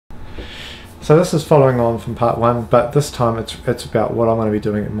So this is following on from part one, but this time it's about what I'm going to be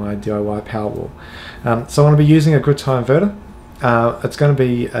doing in my DIY Powerwall. So I'm going to be using a grid tie inverter. It's going to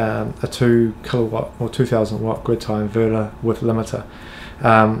be a 2 kilowatt or 2000 watt grid tie inverter with limiter.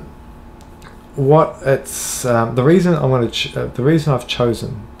 The reason I've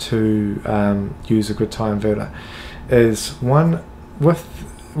chosen to use a grid tie inverter is one,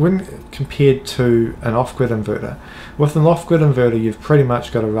 when compared to an off-grid inverter. With an off-grid inverter, you've pretty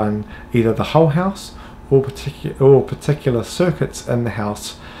much got to run either the whole house or particular circuits in the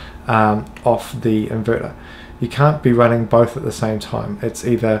house off the inverter. You can't be running both at the same time. It's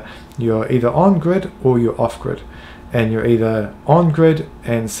you're either on grid or you're off grid, and you're either on grid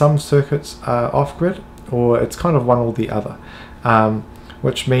and some circuits are off grid, or it's kind of one or the other,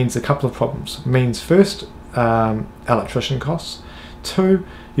 which means a couple of problems. It means first, electrician costs. Two,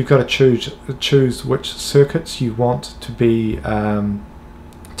 you've got to choose which circuits you want to be to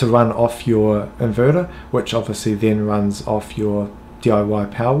run off your inverter, which obviously then runs off your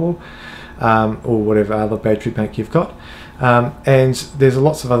DIY Powerwall, or whatever other battery bank you've got. And there's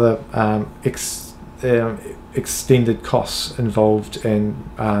lots of other extended costs involved in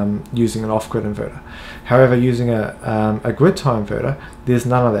using an off-grid inverter. However, using a grid tie inverter, there's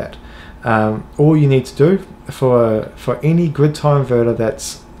none of that. All you need to do for any grid tie inverter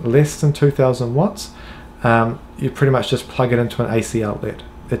that's less than 2000 watts, you pretty much just plug it into an AC outlet.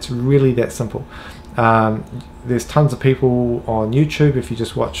 It's really that simple. There's tons of people on YouTube. If you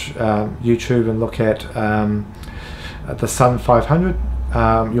just watch YouTube and look at the Sun 500,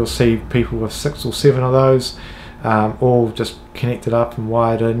 you'll see people with 6 or 7 of those, all just connected up and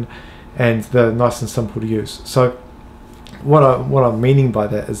wired in, and they're nice and simple to use. So what I'm meaning by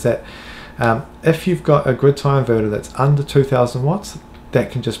that is that if you've got a grid tie inverter that's under 2000 watts,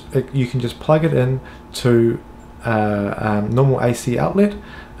 you can just plug it in to normal AC outlet,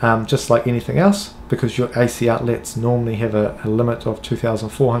 just like anything else, because your AC outlets normally have a limit of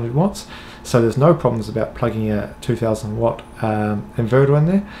 2400 watts, so there's no problems about plugging a 2000 watt inverter in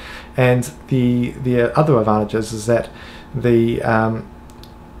there. And the other advantages is that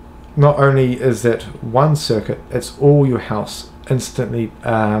not only is that one circuit, it's all your house instantly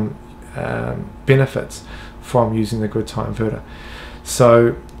benefits from using the grid tie inverter.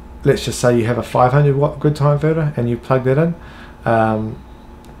 So let's just say you have a 500 watt grid tie inverter and you plug that in,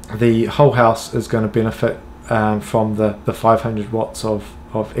 the whole house is going to benefit from the 500 watts of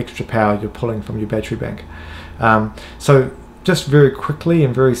extra power you're pulling from your battery bank. So just very quickly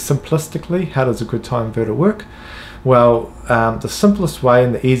and very simplistically, how does a grid tie inverter work? Well, the simplest way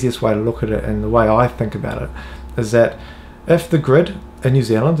and the easiest way to look at it, and the way I think about it, is that if the grid in New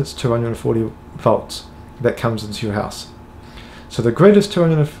Zealand, it's 240 volts that comes into your house. So the grid is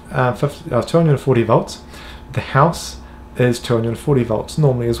 240 volts, the house is 240 volts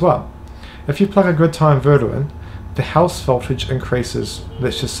normally as well. If you plug a grid tie inverter in, the house voltage increases,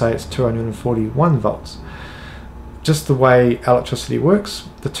 let's just say it's 241 volts. Just the way electricity works,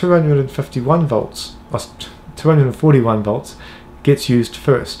 the 241 volts, or 241 volts gets used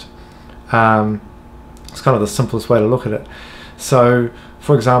first. It's kind of the simplest way to look at it. So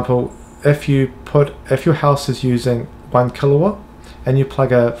for example, if your house is using 1 kilowatt and you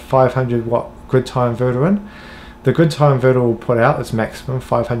plug a 500 watt grid tie inverter in, the grid tie inverter will put out its maximum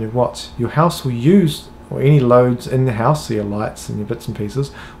 500 watts. Your house will use, or any loads in the house, so your lights and your bits and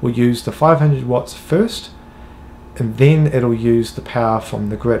pieces, will use the 500 watts first, and then it'll use the power from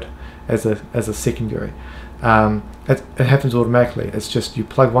the grid as a secondary. It happens automatically. It's just you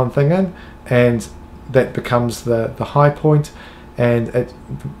plug one thing in and that becomes the high point, and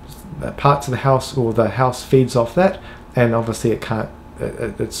parts of the house, or the house, feeds off that, and obviously it can't,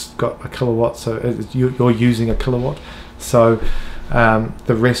 it's got a kilowatt, so you're using a kilowatt, so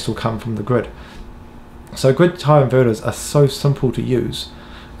the rest will come from the grid. So grid tie inverters are so simple to use.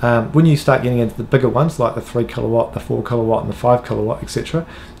 When you start getting into the bigger ones, like the 3 kilowatt, the 4 kilowatt and the 5 kilowatt, etc.,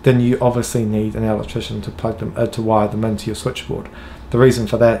 then you obviously need an electrician to plug them, to wire them into your switchboard. The reason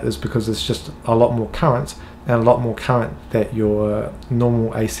for that is because it's just a lot more current, and a lot more current that your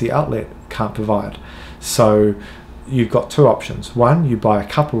normal AC outlet can't provide. So you've got two options. One, you buy a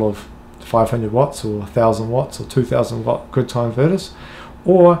couple of 500 watts or 1000 watts or 2000 watt grid tie inverters,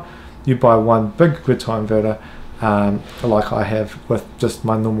 or you buy one big grid tie inverter, like I have with just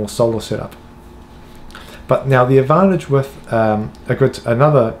my normal solar setup. But now the advantage with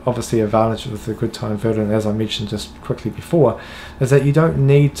another obviously advantage with the grid tie inverter, and as I mentioned just quickly before, is that you don't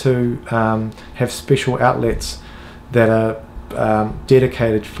need to have special outlets that are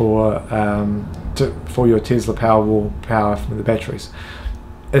dedicated for your Tesla Powerwall power from the batteries.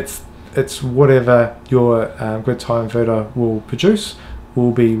 It's whatever your grid tie inverter will produce,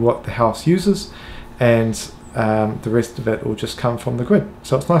 will be what the house uses, and the rest of it will just come from the grid.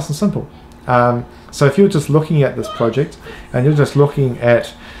 So it's nice and simple. So if you're just looking at this project and you're just looking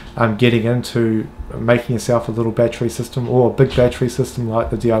at getting into making yourself a little battery system or a big battery system like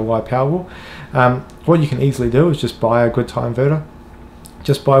the DIY Powerwall, what you can easily do is just buy a grid tie inverter.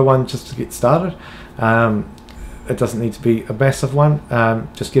 Just buy one just to get started. It doesn't need to be a massive one.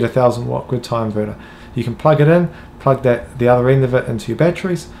 Just get a 1000-watt grid tie inverter. You can plug it in, plug the other end of it into your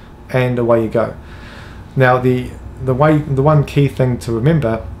batteries, and away you go. Now the one key thing to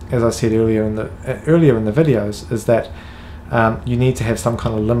remember, as I said earlier in the videos, is that you need to have some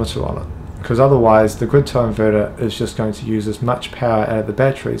kind of limiter on it, because otherwise the grid tie inverter is just going to use as much power out of the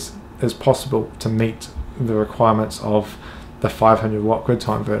batteries as possible to meet the requirements of the 500-watt grid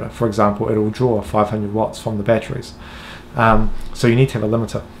tie inverter. For example, it will draw 500 watts from the batteries. So you need to have a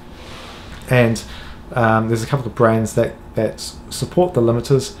limiter, and there's a couple of brands that support the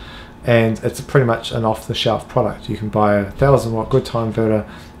limiters, and it's pretty much an off-the-shelf product. You can buy a 1000-watt grid tie inverter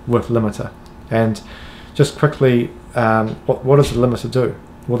with limiter. And just quickly, what does the limiter do?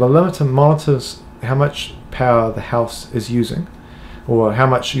 Well, the limiter monitors how much power the house is using, or how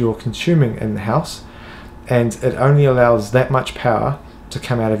much you're consuming in the house, and it only allows that much power to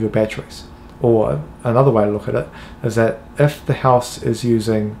come out of your batteries. Or another way to look at it is that if the house is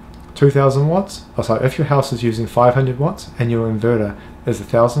using 2000 watts, if your house is using 500 watts and your inverter is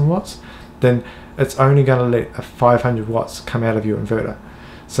 1000 watts, then it's only going to let 500 watts come out of your inverter.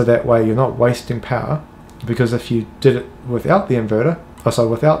 So that way you're not wasting power, because if you did it without the inverter,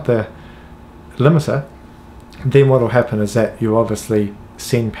 without the limiter, then what will happen is that you obviously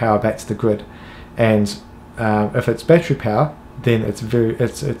send power back to the grid, and if it's battery power, then it's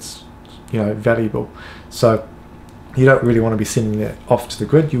valuable. So you don't really want to be sending that off to the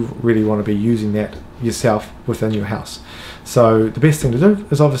grid. You really want to be using that yourself within your house. So the best thing to do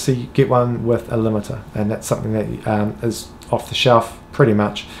is obviously get one with a limiter, and that's something that is off the shelf pretty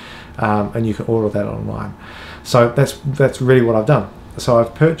much, and you can order that online. So that's really what I've done. So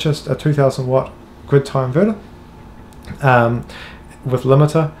I've purchased a 2000-watt grid tie inverter with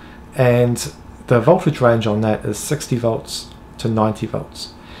limiter, and the voltage range on that is 60 volts to 90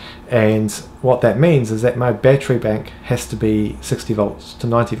 volts. And what that means is that my battery bank has to be 60 volts to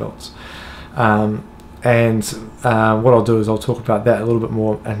 90 volts. What I'll do is I'll talk about that a little bit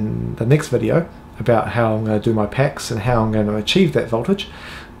more in the next video, about how I'm going to do my packs and how I'm going to achieve that voltage.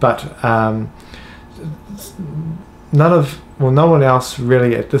 But no one else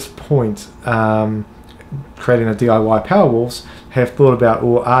really at this point creating a DIY Powerwalls have thought about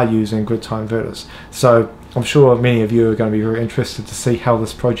or are using grid tie inverters. So I'm sure many of you are going to be very interested to see how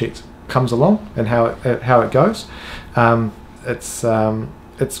this project comes along and how it goes.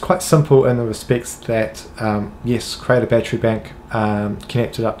 It's quite simple in the respects that yes, create a battery bank,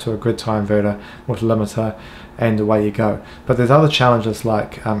 connect it up to a grid tie inverter with a limiter, and away you go. But there's other challenges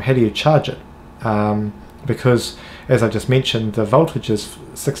like how do you charge it? Because as I just mentioned, the voltage is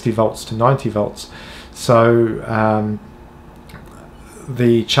 60 volts to 90 volts. So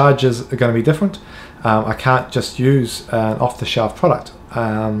the charges are going to be different. I can't just use an off-the-shelf product.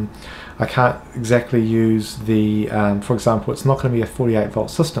 I can't exactly use the, for example, it's not going to be a 48 volt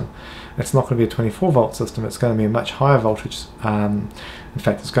system. It's not going to be a 24 volt system. It's going to be a much higher voltage. In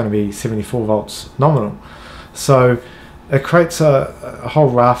fact, it's going to be 74 volts nominal. So it creates a whole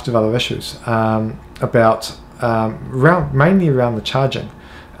raft of other issues about mainly around the charging,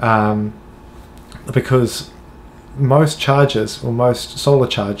 because most chargers or most solar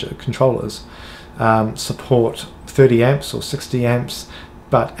charger controllers support 30 amps or 60 amps,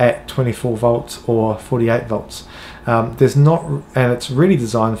 but at 24 volts or 48 volts. There's not, and it's really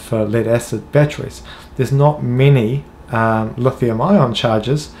designed for lead acid batteries. There's not many lithium ion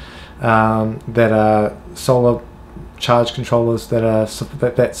chargers that are solar charge controllers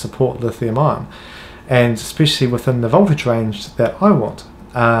that support lithium ion, and especially within the voltage range that I want,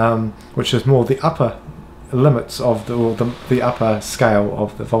 which is more the upper limits of the upper scale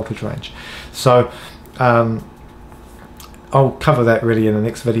of the voltage range. So I'll cover that really in the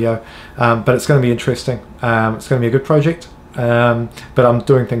next video, but it's going to be interesting. It's going to be a good project, but I'm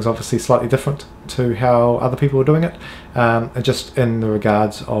doing things obviously slightly different to how other people are doing it, just in the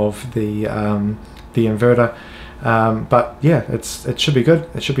regards of the inverter. But yeah, it should be good,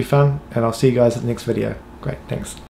 it should be fun, and I'll see you guys at the next video. Great, thanks.